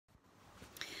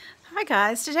Hi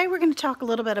guys, today we're going to talk a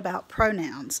little bit about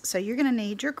pronouns. So you're going to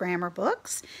need your grammar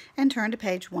books and turn to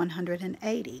page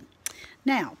 180.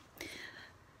 Now,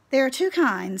 there are two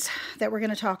kinds that we're going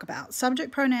to talk about,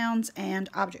 subject pronouns and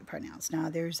object pronouns. Now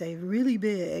there's a really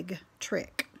big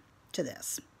trick to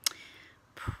this.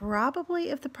 Probably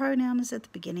if the pronoun is at the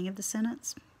beginning of the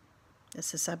sentence,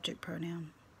 it's a subject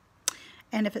pronoun.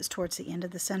 And if it's towards the end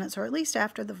of the sentence, or at least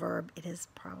after the verb, it is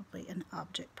probably an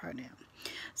object pronoun.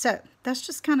 So that's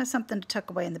just kind of something to tuck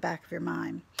away in the back of your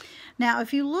mind. Now,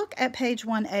 if you look at page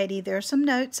 180, there are some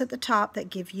notes at the top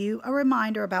that give you a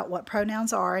reminder about what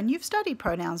pronouns are. And you've studied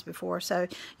pronouns before, so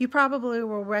you probably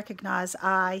will recognize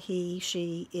I, he,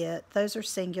 she, it. Those are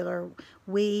singular.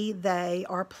 We, they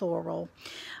are plural.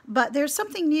 But there's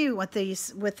something new with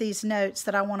these notes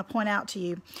that I want to point out to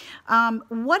you.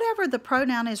 Whatever the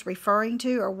pronoun is referring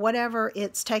to, or whatever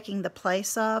it's taking the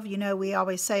place of, you know, we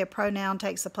always say a pronoun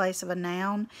takes the place of a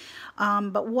noun.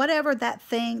 But whatever that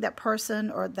thing, that person,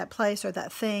 or that place, or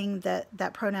that thing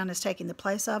that pronoun is taking the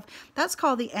place of, that's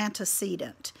called the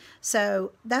antecedent.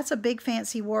 So that's a big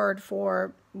fancy word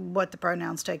for what the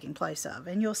pronoun's taking place of.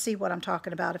 And you'll see what I'm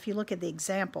talking about if you look at the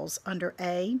examples under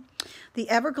A. The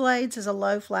Everglades is a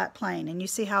low flat plain, and you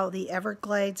see how the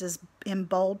Everglades is in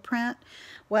bold print?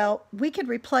 Well, we could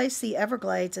replace the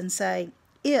Everglades and say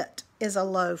it is a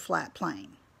low flat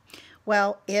plain.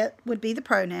 Well, it would be the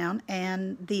pronoun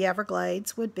and the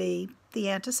Everglades would be the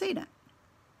antecedent.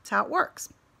 That's how it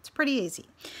works. It's pretty easy.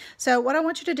 So what I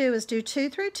want you to do is do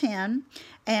 2 through 10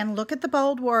 and look at the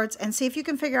bold words and see if you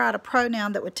can figure out a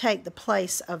pronoun that would take the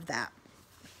place of that.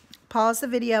 Pause the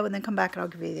video and then come back and I'll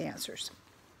give you the answers.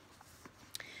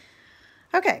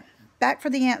 Okay, back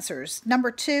for the answers. Number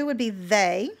 2 would be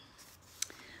they.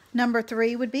 Number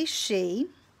 3 would be she.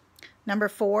 Number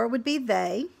 4 would be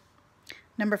they.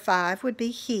 Number 5 would be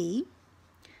he.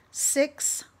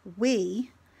 6,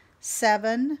 we.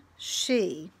 7,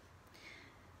 she.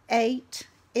 8,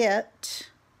 it.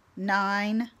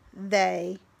 9,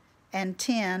 they. And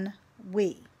 10,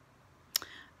 we.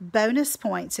 Bonus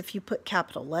points if you put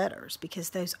capital letters, because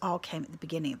those all came at the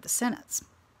beginning of the sentence.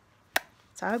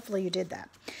 So hopefully you did that.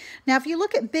 Now if you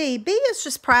look at B, B is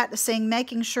just practicing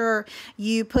making sure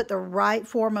you put the right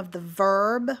form of the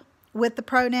verb with the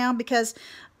pronoun, because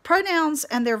pronouns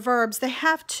and their verbs, they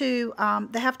have to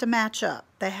match up.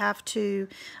 They have to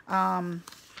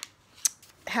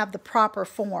have the proper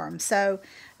form. So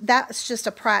that's just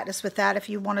a practice with that. If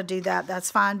you want to do that, that's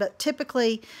fine. But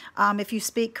typically, if you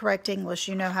speak correct English,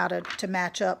 you know how to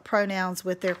match up pronouns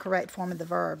with their correct form of the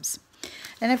verbs.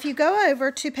 And if you go over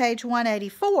to page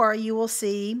 184, you will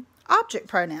see object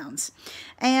pronouns.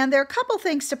 And there are a couple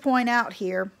things to point out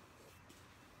here.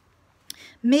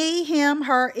 Me, him,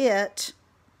 her, it,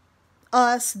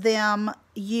 us, them,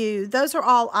 you, those are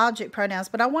all object pronouns,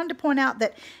 but I wanted to point out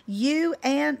that you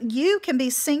can be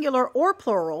singular or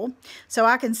plural. So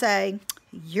I can say,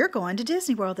 you're going to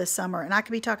Disney World this summer, and I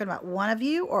could be talking about one of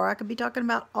you, or I could be talking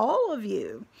about all of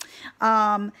you.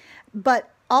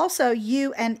 But also,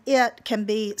 you and it can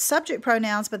be subject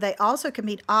pronouns, but they also can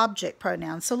be object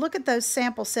pronouns. So look at those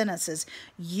sample sentences.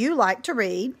 You like to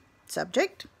read,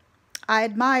 subject. I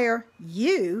admire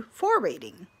you for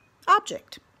reading,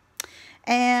 object.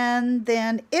 And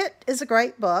then it is a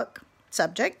great book,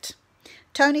 subject.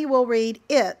 Tony will read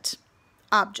it,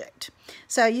 object.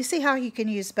 So you see how you can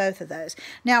use both of those.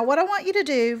 Now what I want you to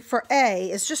do for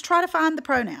A is just try to find the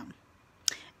pronoun.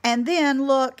 And then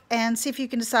look and see if you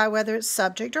can decide whether it's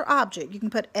subject or object. You can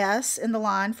put S in the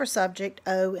line for subject,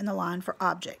 O in the line for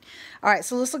object. All right,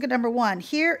 so let's look at number 1.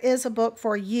 Here is a book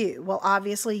for you. Well,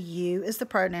 obviously, you is the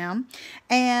pronoun.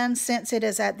 And since it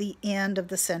is at the end of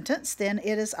the sentence, then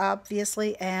it is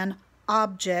obviously an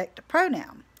object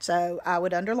pronoun. So I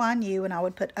would underline you and I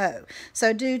would put O.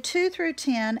 So do 2 through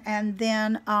 10 and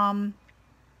then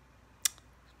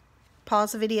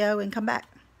pause the video and come back.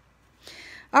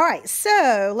 All right,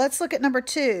 so let's look at number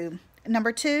 2.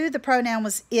 Number 2, the pronoun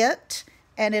was it,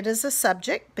 and it is a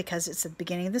subject because it's at the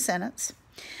beginning of the sentence.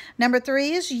 Number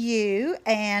 3 is you,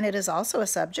 and it is also a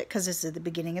subject because it's at the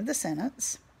beginning of the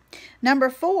sentence. Number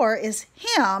 4 is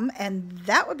him, and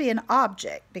that would be an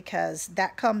object because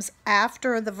that comes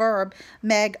after the verb.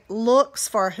 Meg looks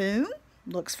for whom?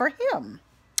 Looks for him.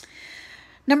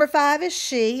 Number 5 is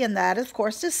she, and that, of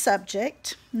course, is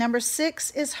subject. Number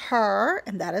 6 is her,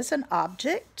 and that is an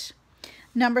object.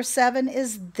 Number 7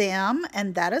 is them,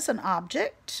 and that is an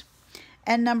object.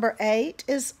 And number 8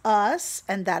 is us,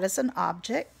 and that is an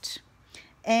object.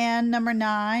 And number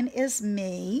 9 is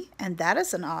me, and that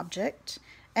is an object.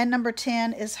 And number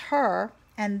 10 is her,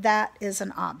 and that is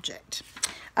an object.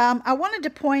 I wanted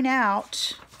to point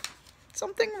out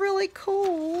something really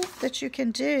cool. that you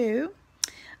can do.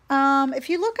 If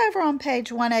you look over on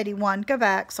page 181, go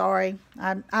back, sorry.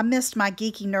 I missed my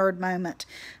geeky nerd moment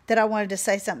that I wanted to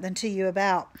say something to you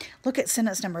about. Look at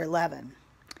sentence number 11.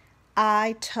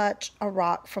 I touch a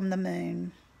rock from the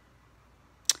moon.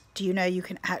 Do you know you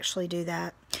can actually do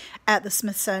that? At the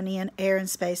Smithsonian Air and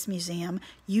Space Museum,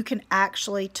 you can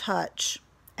actually touch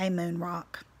a moon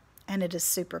rock, and it is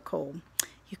super cool.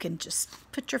 You can just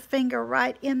put your finger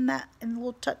right in that and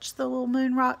we'll touch the little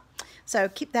moon rock. So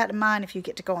keep that in mind if you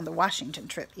get to go on the Washington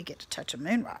trip. You get to touch a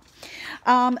moon rock.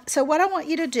 So what I want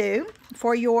you to do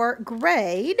for your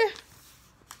grade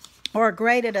or a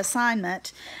graded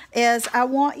assignment is I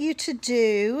want you to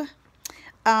do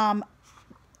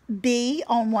B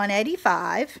on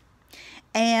 185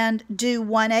 and do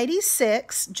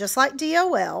 186 just like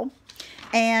DOL.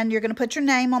 And you're going to put your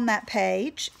name on that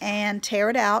page and tear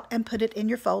it out and put it in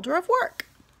your folder of work.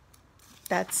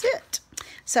 That's it.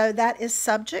 So that is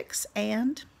subjects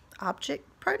and object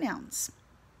pronouns.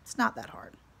 It's not that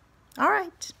hard. All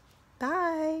right.